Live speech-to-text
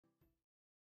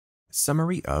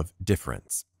Summary of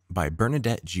Difference by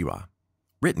Bernadette Jiwa.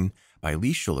 Written by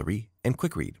Lee Schullery and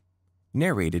Quickread.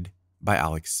 Narrated by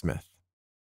Alex Smith.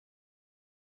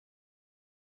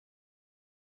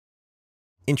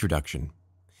 Introduction.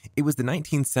 It was the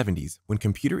 1970s when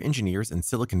computer engineers in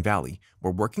Silicon Valley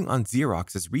were working on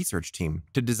Xerox's research team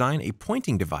to design a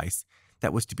pointing device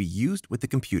that was to be used with the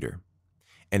computer,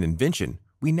 an invention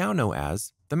we now know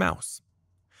as the mouse.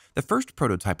 The first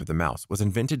prototype of the mouse was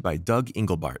invented by Doug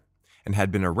Engelbart and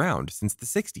had been around since the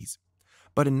 60s.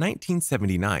 But in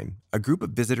 1979, a group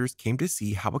of visitors came to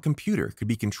see how a computer could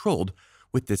be controlled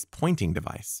with this pointing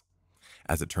device.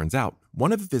 As it turns out,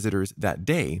 one of the visitors that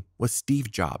day was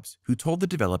Steve Jobs, who told the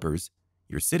developers,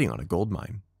 "You're sitting on a gold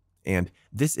mine, and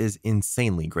this is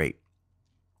insanely great."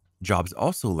 Jobs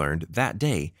also learned that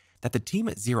day that the team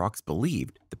at Xerox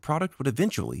believed the product would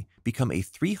eventually become a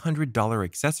 $300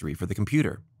 accessory for the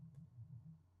computer.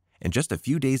 And just a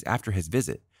few days after his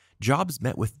visit, Jobs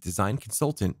met with design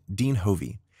consultant Dean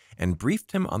Hovey and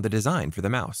briefed him on the design for the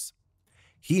mouse.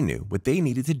 He knew what they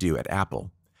needed to do at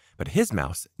Apple, but his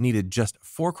mouse needed just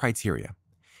 4 criteria.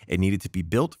 It needed to be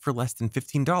built for less than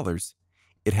 $15,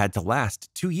 it had to last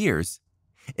 2 years,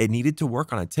 it needed to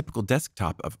work on a typical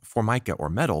desktop of Formica or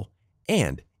metal,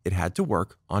 and it had to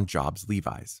work on Jobs'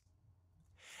 Levi's.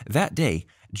 That day,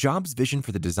 Jobs' vision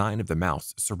for the design of the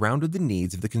mouse surrounded the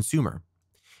needs of the consumer.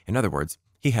 In other words,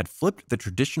 he had flipped the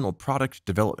traditional product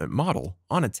development model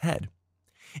on its head.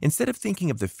 Instead of thinking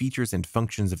of the features and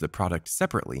functions of the product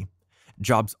separately,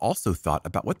 Jobs also thought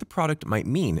about what the product might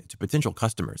mean to potential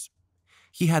customers.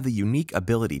 He had the unique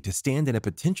ability to stand in a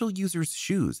potential user's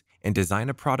shoes and design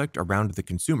a product around the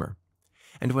consumer.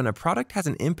 And when a product has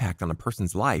an impact on a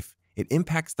person's life, it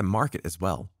impacts the market as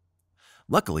well.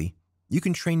 Luckily, you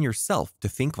can train yourself to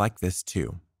think like this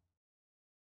too.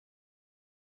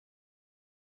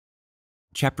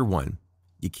 Chapter 1.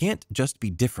 You can't just be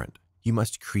different, you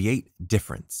must create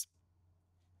difference.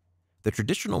 The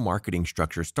traditional marketing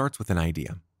structure starts with an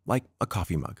idea, like a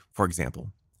coffee mug, for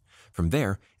example. From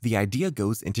there, the idea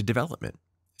goes into development.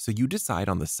 So you decide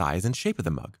on the size and shape of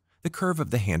the mug, the curve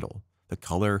of the handle, the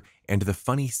color, and the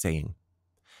funny saying.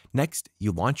 Next,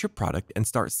 you launch your product and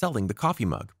start selling the coffee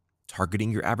mug,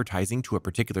 targeting your advertising to a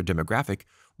particular demographic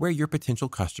where your potential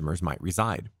customers might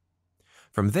reside.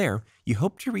 From there, you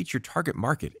hope to reach your target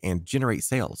market and generate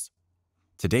sales.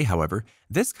 Today, however,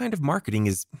 this kind of marketing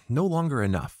is no longer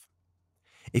enough.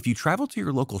 If you travel to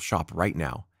your local shop right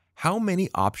now, how many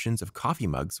options of coffee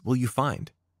mugs will you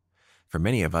find? For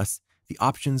many of us, the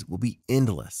options will be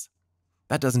endless.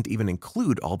 That doesn't even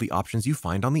include all the options you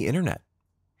find on the internet.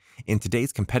 In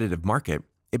today's competitive market,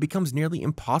 it becomes nearly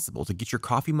impossible to get your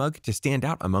coffee mug to stand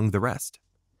out among the rest.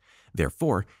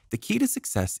 Therefore, the key to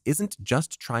success isn't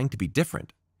just trying to be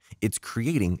different, it's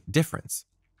creating difference.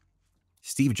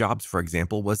 Steve Jobs, for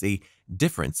example, was a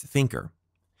difference thinker.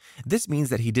 This means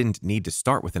that he didn't need to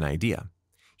start with an idea.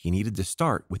 He needed to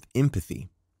start with empathy.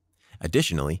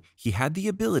 Additionally, he had the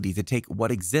ability to take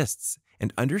what exists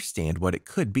and understand what it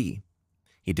could be.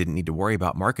 He didn't need to worry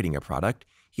about marketing a product.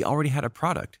 He already had a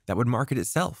product that would market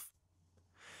itself.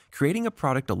 Creating a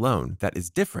product alone that is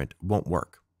different won't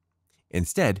work.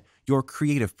 Instead, your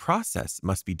creative process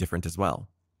must be different as well.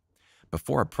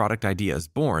 Before a product idea is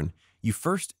born, you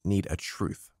first need a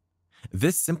truth.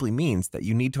 This simply means that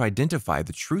you need to identify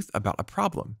the truth about a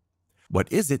problem. What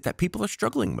is it that people are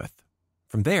struggling with?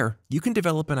 From there, you can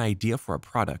develop an idea for a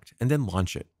product and then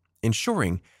launch it,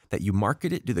 ensuring that you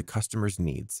market it to the customer's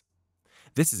needs.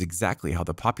 This is exactly how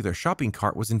the popular shopping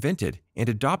cart was invented and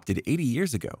adopted 80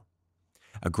 years ago.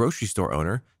 A grocery store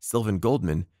owner, Sylvan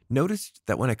Goldman, noticed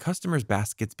that when a customer's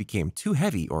baskets became too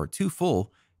heavy or too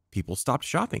full, people stopped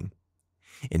shopping.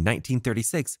 In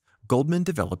 1936, Goldman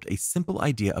developed a simple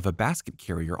idea of a basket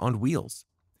carrier on wheels.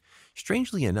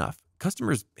 Strangely enough,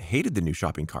 customers hated the new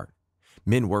shopping cart.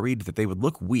 Men worried that they would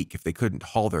look weak if they couldn't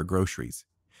haul their groceries.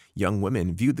 Young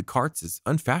women viewed the carts as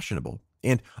unfashionable,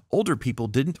 and older people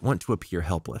didn't want to appear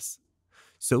helpless.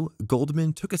 So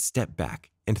Goldman took a step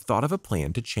back and thought of a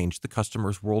plan to change the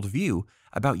customer's worldview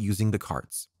about using the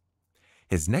carts.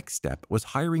 His next step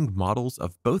was hiring models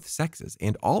of both sexes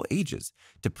and all ages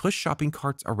to push shopping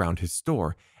carts around his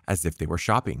store as if they were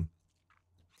shopping.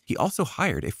 He also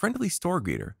hired a friendly store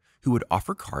greeter who would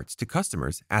offer carts to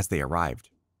customers as they arrived.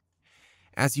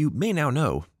 As you may now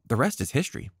know, the rest is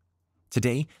history.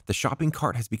 Today, the shopping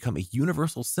cart has become a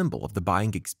universal symbol of the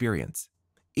buying experience,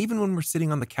 even when we're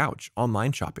sitting on the couch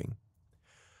online shopping.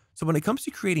 So when it comes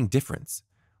to creating difference,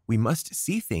 we must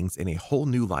see things in a whole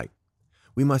new light.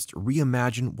 We must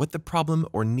reimagine what the problem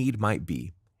or need might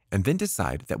be, and then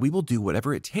decide that we will do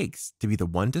whatever it takes to be the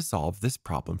one to solve this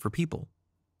problem for people.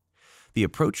 The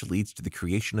approach leads to the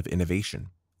creation of innovation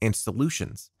and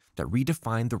solutions that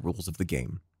redefine the rules of the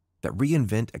game, that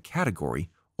reinvent a category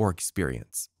or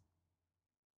experience.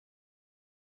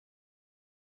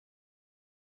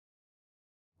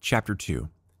 Chapter 2.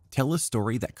 Tell a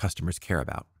story that customers care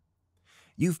about.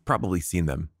 You've probably seen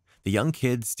them. The young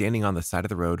kids standing on the side of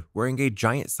the road wearing a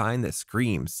giant sign that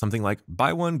screams something like,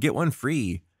 "Buy one, get one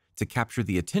free," to capture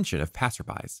the attention of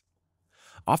passerbys.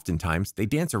 Oftentimes, they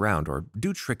dance around or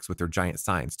do tricks with their giant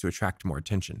signs to attract more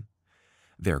attention.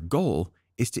 Their goal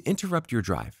is to interrupt your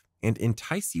drive and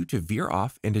entice you to veer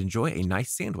off and enjoy a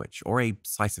nice sandwich or a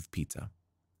slice of pizza.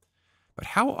 But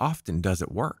how often does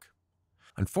it work?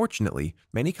 Unfortunately,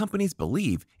 many companies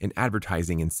believe in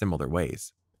advertising in similar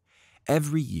ways.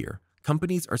 Every year,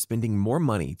 companies are spending more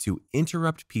money to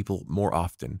interrupt people more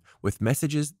often with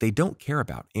messages they don't care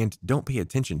about and don't pay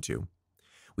attention to.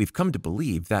 We've come to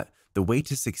believe that the way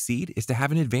to succeed is to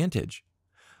have an advantage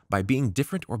by being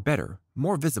different or better,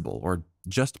 more visible, or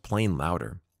just plain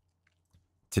louder.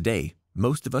 Today,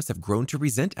 most of us have grown to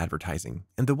resent advertising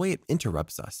and the way it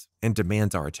interrupts us and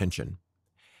demands our attention.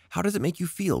 How does it make you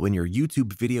feel when your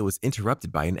YouTube video is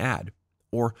interrupted by an ad,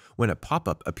 or when a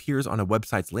pop-up appears on a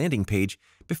website's landing page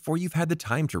before you've had the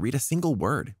time to read a single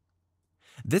word?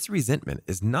 This resentment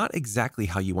is not exactly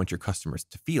how you want your customers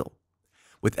to feel.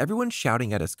 With everyone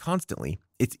shouting at us constantly,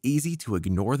 it's easy to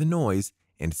ignore the noise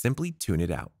and simply tune it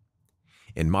out.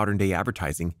 In modern-day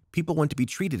advertising, people want to be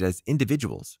treated as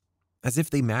individuals, as if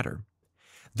they matter.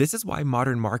 This is why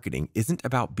modern marketing isn't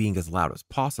about being as loud as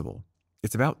possible.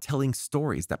 It's about telling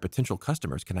stories that potential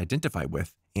customers can identify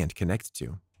with and connect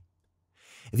to.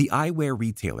 The eyewear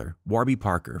retailer Warby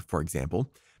Parker, for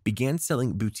example, began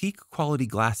selling boutique-quality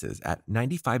glasses at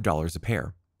 $95 a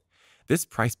pair. This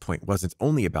price point wasn't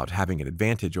only about having an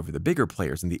advantage over the bigger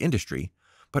players in the industry,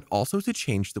 but also to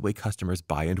change the way customers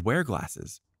buy and wear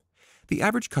glasses. The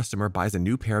average customer buys a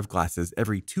new pair of glasses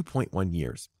every 2.1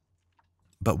 years.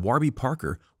 But Warby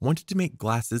Parker wanted to make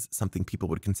glasses something people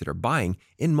would consider buying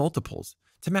in multiples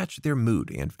to match their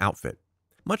mood and outfit,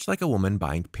 much like a woman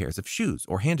buying pairs of shoes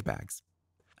or handbags.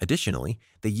 Additionally,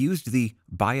 they used the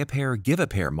buy a pair, give a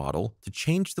pair model to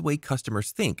change the way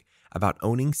customers think about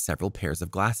owning several pairs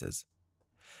of glasses.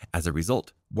 As a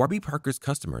result, Warby Parker's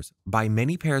customers buy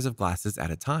many pairs of glasses at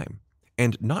a time,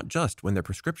 and not just when their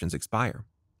prescriptions expire.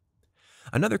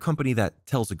 Another company that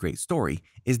tells a great story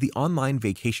is the online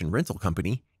vacation rental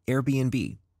company,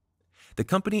 Airbnb. The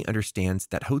company understands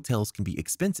that hotels can be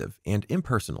expensive and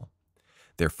impersonal.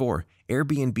 Therefore,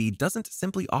 Airbnb doesn't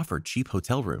simply offer cheap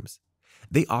hotel rooms.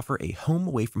 They offer a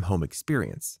home-away-from-home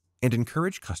experience and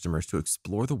encourage customers to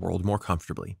explore the world more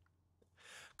comfortably.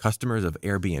 Customers of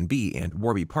Airbnb and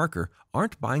Warby Parker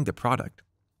aren't buying the product.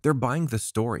 They're buying the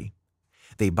story.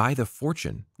 They buy the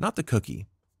fortune, not the cookie,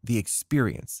 the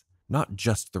experience, not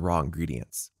just the raw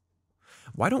ingredients.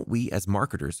 Why don't we as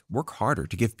marketers work harder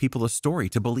to give people a story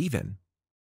to believe in?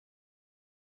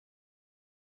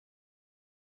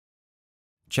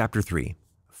 Chapter 3.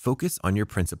 Focus on your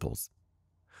principles.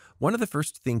 One of the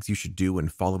first things you should do when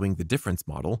following the difference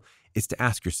model is to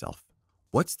ask yourself,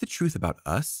 what's the truth about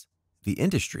us, the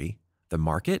industry, the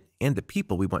market, and the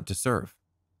people we want to serve?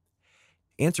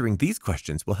 Answering these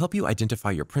questions will help you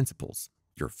identify your principles,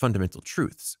 your fundamental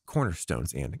truths,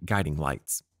 cornerstones, and guiding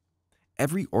lights.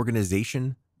 Every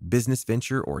organization, business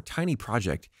venture, or tiny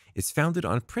project is founded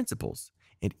on principles,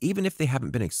 and even if they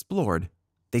haven't been explored,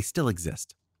 they still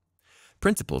exist.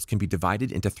 Principles can be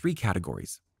divided into 3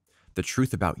 categories: the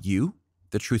truth about you,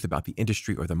 the truth about the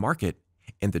industry or the market,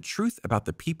 and the truth about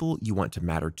the people you want to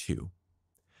matter to.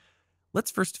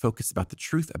 Let's first focus about the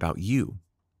truth about you.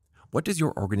 What does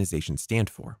your organization stand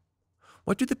for?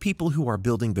 What do the people who are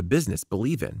building the business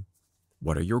believe in?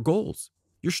 What are your goals,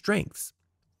 your strengths,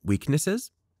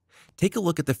 weaknesses? Take a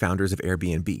look at the founders of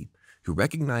Airbnb, who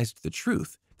recognized the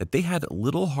truth that they had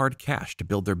little hard cash to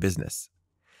build their business.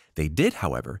 They did,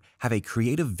 however, have a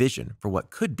creative vision for what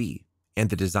could be and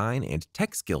the design and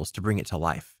tech skills to bring it to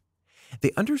life.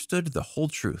 They understood the whole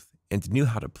truth and knew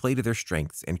how to play to their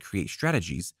strengths and create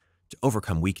strategies to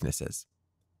overcome weaknesses.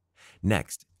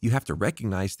 Next, you have to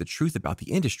recognize the truth about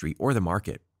the industry or the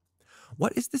market.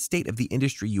 What is the state of the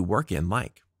industry you work in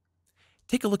like?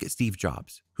 Take a look at Steve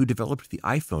Jobs, who developed the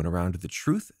iPhone around the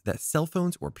truth that cell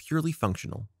phones were purely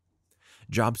functional.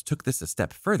 Jobs took this a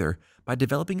step further by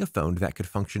developing a phone that could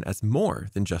function as more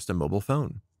than just a mobile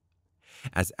phone.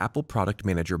 As Apple product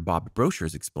manager Bob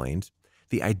Brochures explained,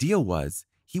 the idea was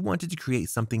he wanted to create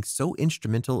something so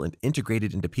instrumental and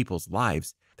integrated into people's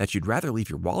lives that you'd rather leave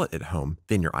your wallet at home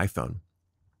than your iPhone.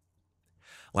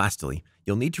 Lastly,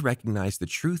 you'll need to recognize the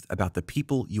truth about the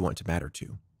people you want to matter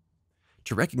to.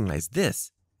 To recognize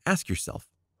this, Ask yourself,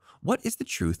 what is the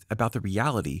truth about the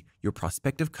reality your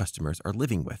prospective customers are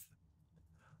living with?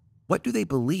 What do they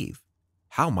believe?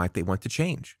 How might they want to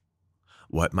change?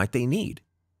 What might they need?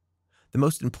 The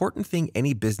most important thing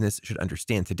any business should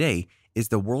understand today is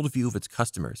the worldview of its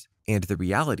customers and the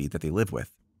reality that they live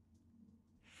with.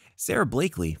 Sarah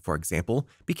Blakely, for example,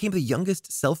 became the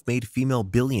youngest self-made female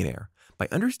billionaire by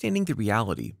understanding the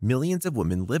reality millions of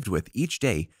women lived with each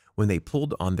day when they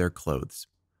pulled on their clothes.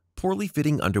 Poorly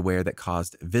fitting underwear that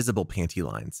caused visible panty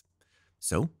lines.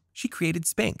 So she created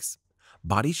Spanx,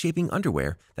 body-shaping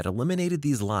underwear that eliminated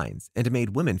these lines and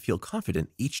made women feel confident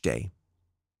each day.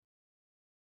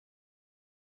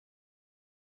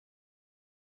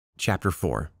 Chapter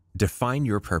 4. Define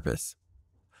your purpose.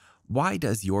 Why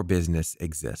does your business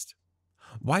exist?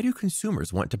 Why do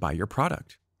consumers want to buy your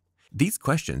product? These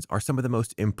questions are some of the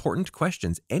most important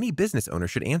questions any business owner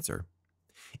should answer.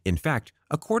 In fact,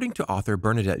 according to author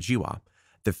Bernadette Jiwa,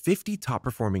 the 50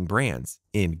 top-performing brands,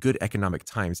 in good economic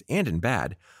times and in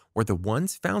bad, were the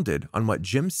ones founded on what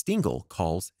Jim Stingle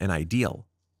calls an ideal.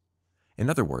 In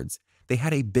other words, they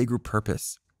had a bigger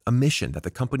purpose, a mission that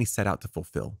the company set out to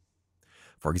fulfill.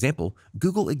 For example,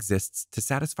 Google exists to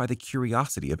satisfy the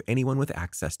curiosity of anyone with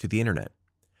access to the internet.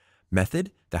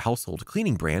 Method, the household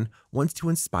cleaning brand, wants to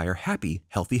inspire happy,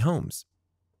 healthy homes.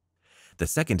 The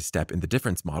second step in the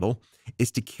difference model is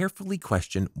to carefully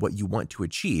question what you want to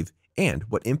achieve and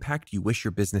what impact you wish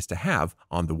your business to have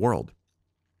on the world.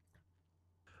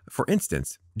 For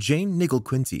instance, Jane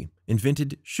Niggle-Quinty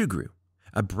invented Shugru,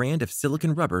 a brand of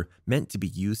silicon rubber meant to be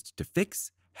used to fix,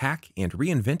 hack, and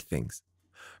reinvent things.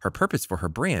 Her purpose for her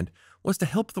brand was to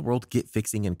help the world get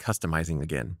fixing and customizing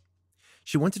again.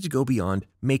 She wanted to go beyond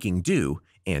making do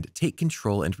and take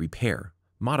control and repair,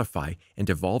 modify, and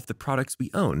evolve the products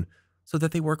we own so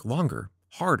that they work longer,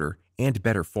 harder, and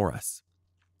better for us.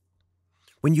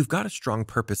 When you've got a strong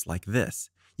purpose like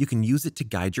this, you can use it to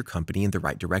guide your company in the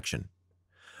right direction.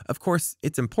 Of course,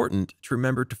 it's important to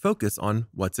remember to focus on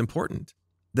what's important: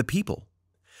 the people.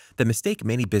 The mistake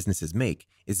many businesses make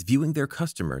is viewing their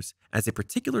customers as a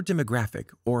particular demographic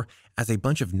or as a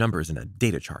bunch of numbers in a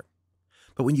data chart.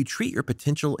 But when you treat your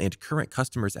potential and current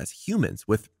customers as humans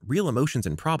with real emotions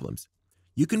and problems,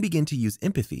 you can begin to use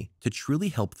empathy to truly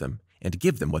help them and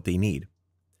give them what they need.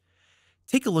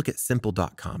 Take a look at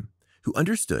Simple.com, who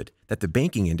understood that the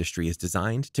banking industry is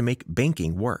designed to make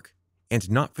banking work,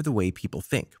 and not for the way people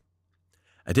think.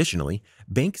 Additionally,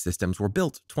 bank systems were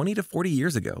built 20 to 40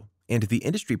 years ago, and the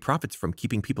industry profits from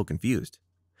keeping people confused.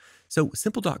 So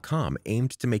Simple.com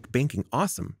aimed to make banking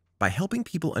awesome by helping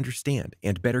people understand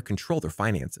and better control their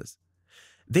finances.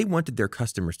 They wanted their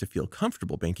customers to feel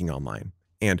comfortable banking online,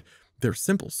 and their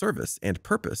simple service and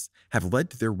purpose have led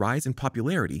to their rise in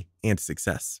popularity and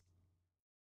success.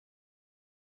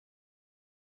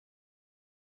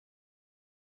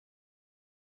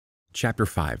 Chapter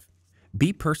 5.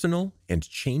 Be personal and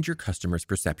change your customers'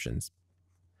 perceptions.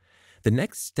 The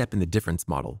next step in the difference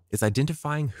model is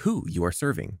identifying who you are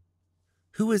serving.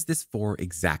 Who is this for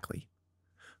exactly?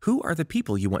 Who are the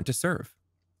people you want to serve?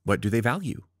 What do they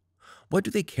value? What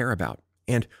do they care about?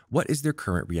 And what is their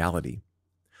current reality?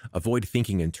 Avoid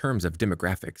thinking in terms of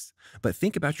demographics, but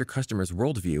think about your customer's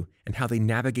worldview and how they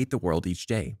navigate the world each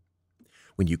day.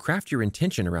 When you craft your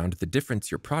intention around the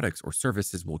difference your products or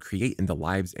services will create in the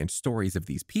lives and stories of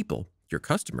these people, your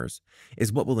customers,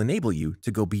 is what will enable you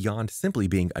to go beyond simply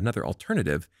being another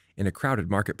alternative in a crowded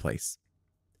marketplace.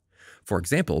 For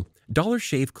example, Dollar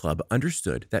Shave Club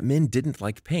understood that men didn't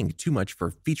like paying too much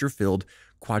for feature-filled,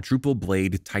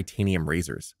 quadruple-blade titanium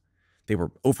razors. They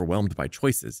were overwhelmed by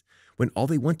choices when all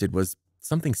they wanted was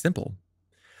something simple.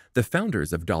 The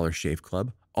founders of Dollar Shave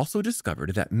Club also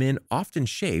discovered that men often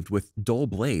shaved with dull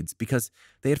blades because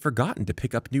they had forgotten to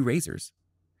pick up new razors.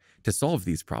 To solve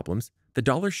these problems, the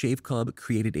Dollar Shave Club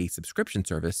created a subscription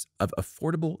service of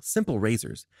affordable, simple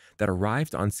razors that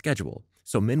arrived on schedule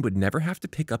so men would never have to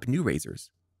pick up new razors,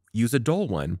 use a dull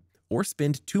one, or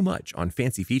spend too much on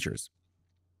fancy features.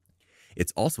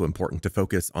 It's also important to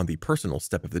focus on the personal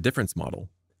step of the difference model.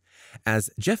 As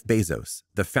Jeff Bezos,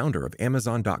 the founder of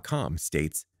Amazon.com,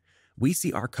 states, "We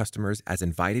see our customers as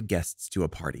invited guests to a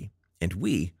party, and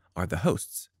we are the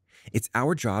hosts. It's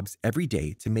our jobs every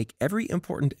day to make every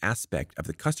important aspect of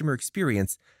the customer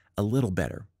experience a little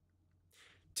better."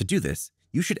 To do this,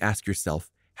 you should ask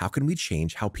yourself, how can we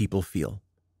change how people feel?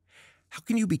 How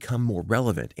can you become more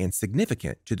relevant and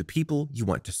significant to the people you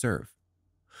want to serve?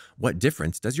 What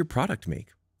difference does your product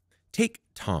make? Take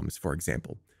Tom's, for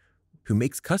example, who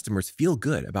makes customers feel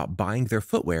good about buying their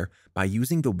footwear by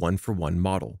using the one-for-one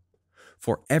model.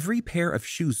 For every pair of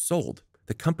shoes sold,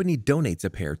 the company donates a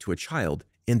pair to a child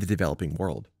in the developing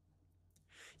world.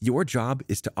 Your job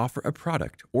is to offer a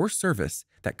product or service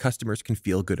that customers can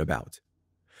feel good about.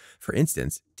 For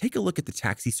instance, take a look at the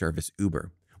taxi service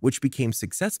Uber, which became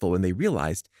successful when they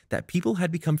realized that people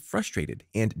had become frustrated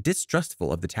and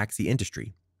distrustful of the taxi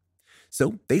industry.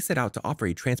 So they set out to offer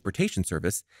a transportation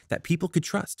service that people could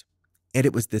trust. And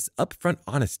it was this upfront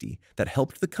honesty that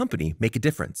helped the company make a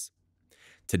difference.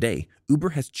 Today, Uber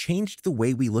has changed the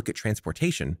way we look at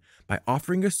transportation by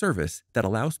offering a service that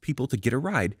allows people to get a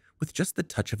ride with just the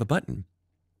touch of a button.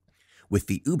 With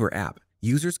the Uber app,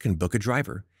 users can book a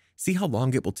driver, see how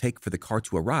long it will take for the car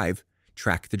to arrive,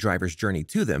 track the driver's journey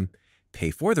to them,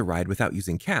 pay for the ride without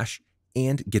using cash,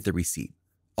 and get the receipt,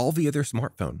 all via their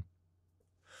smartphone.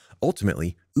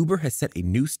 Ultimately, Uber has set a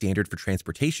new standard for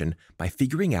transportation by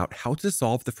figuring out how to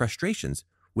solve the frustrations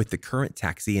with the current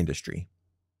taxi industry.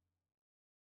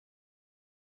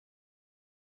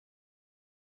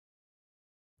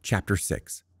 Chapter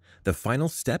 6. The final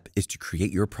step is to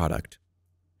create your product.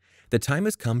 The time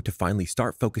has come to finally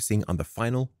start focusing on the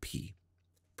final P,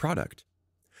 product.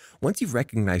 Once you've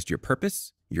recognized your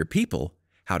purpose, your people,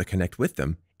 how to connect with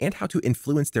them, and how to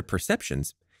influence their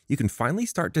perceptions, you can finally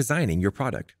start designing your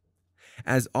product.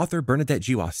 As author Bernadette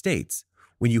Jiwa states,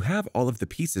 when you have all of the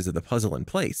pieces of the puzzle in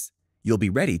place, you'll be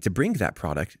ready to bring that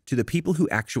product to the people who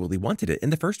actually wanted it in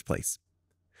the first place.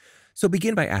 So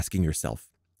begin by asking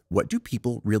yourself, what do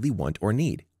people really want or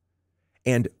need?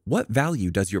 And what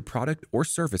value does your product or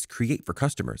service create for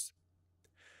customers?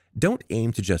 Don't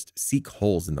aim to just seek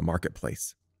holes in the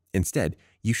marketplace. Instead,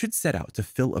 you should set out to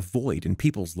fill a void in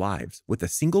people's lives with a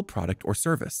single product or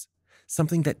service,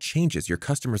 something that changes your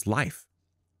customer's life.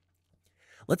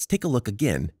 Let's take a look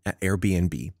again at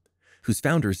Airbnb, whose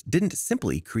founders didn't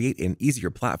simply create an easier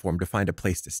platform to find a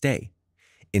place to stay.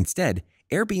 Instead,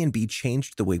 Airbnb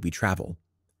changed the way we travel.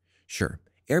 Sure,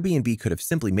 Airbnb could have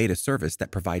simply made a service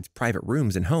that provides private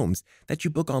rooms in homes that you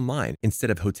book online instead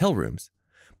of hotel rooms,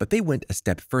 but they went a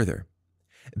step further.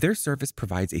 Their service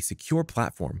provides a secure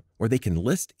platform where they can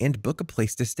list and book a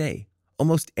place to stay,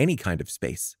 almost any kind of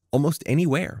space, almost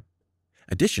anywhere.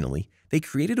 Additionally, they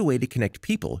created a way to connect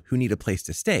people who need a place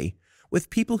to stay with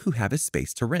people who have a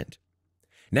space to rent.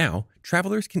 Now,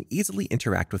 travelers can easily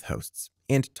interact with hosts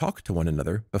and talk to one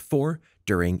another before,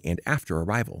 during, and after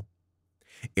arrival.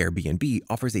 Airbnb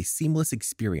offers a seamless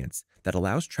experience that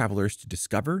allows travelers to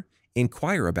discover,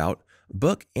 inquire about,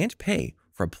 book, and pay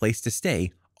for a place to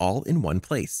stay all in one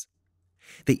place.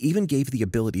 They even gave the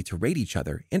ability to rate each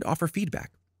other and offer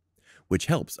feedback, which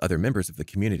helps other members of the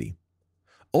community.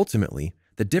 Ultimately,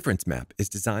 the difference map is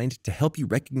designed to help you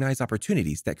recognize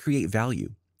opportunities that create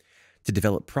value, to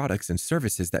develop products and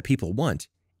services that people want,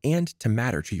 and to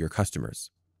matter to your customers.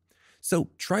 So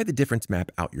try the difference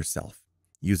map out yourself.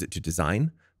 Use it to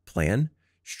design, plan,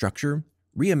 structure,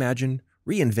 reimagine,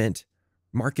 reinvent,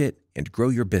 market, and grow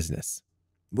your business.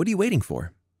 What are you waiting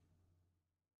for?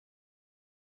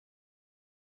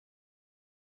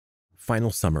 Final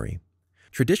summary.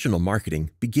 Traditional marketing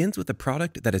begins with a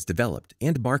product that is developed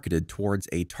and marketed towards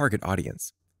a target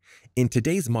audience. In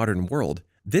today's modern world,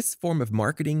 this form of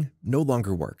marketing no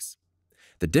longer works.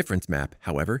 The difference map,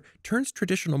 however, turns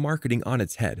traditional marketing on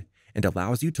its head and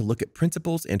allows you to look at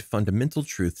principles and fundamental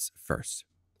truths first.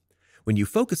 When you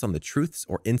focus on the truths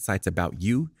or insights about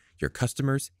you, your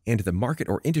customers, and the market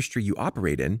or industry you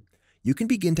operate in, you can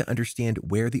begin to understand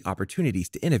where the opportunities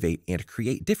to innovate and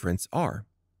create difference are.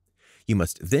 You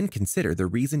must then consider the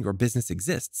reason your business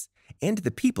exists and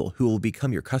the people who will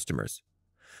become your customers.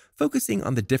 Focusing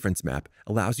on the difference map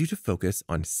allows you to focus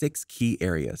on 6 key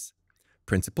areas: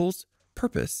 principles,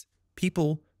 purpose,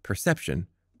 people, perception,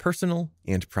 personal,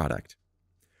 and product.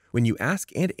 When you ask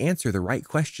and answer the right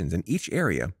questions in each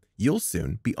area, you'll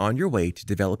soon be on your way to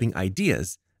developing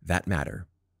ideas that matter.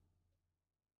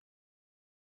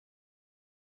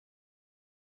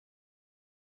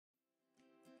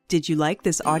 Did you like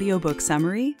this audiobook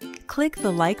summary? Click the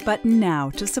like button now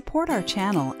to support our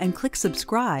channel and click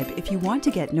subscribe if you want to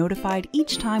get notified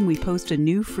each time we post a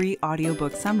new free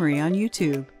audiobook summary on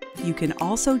YouTube. You can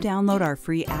also download our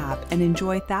free app and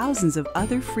enjoy thousands of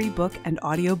other free book and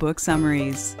audiobook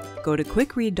summaries. Go to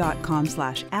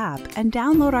quickread.com/app and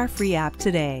download our free app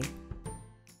today.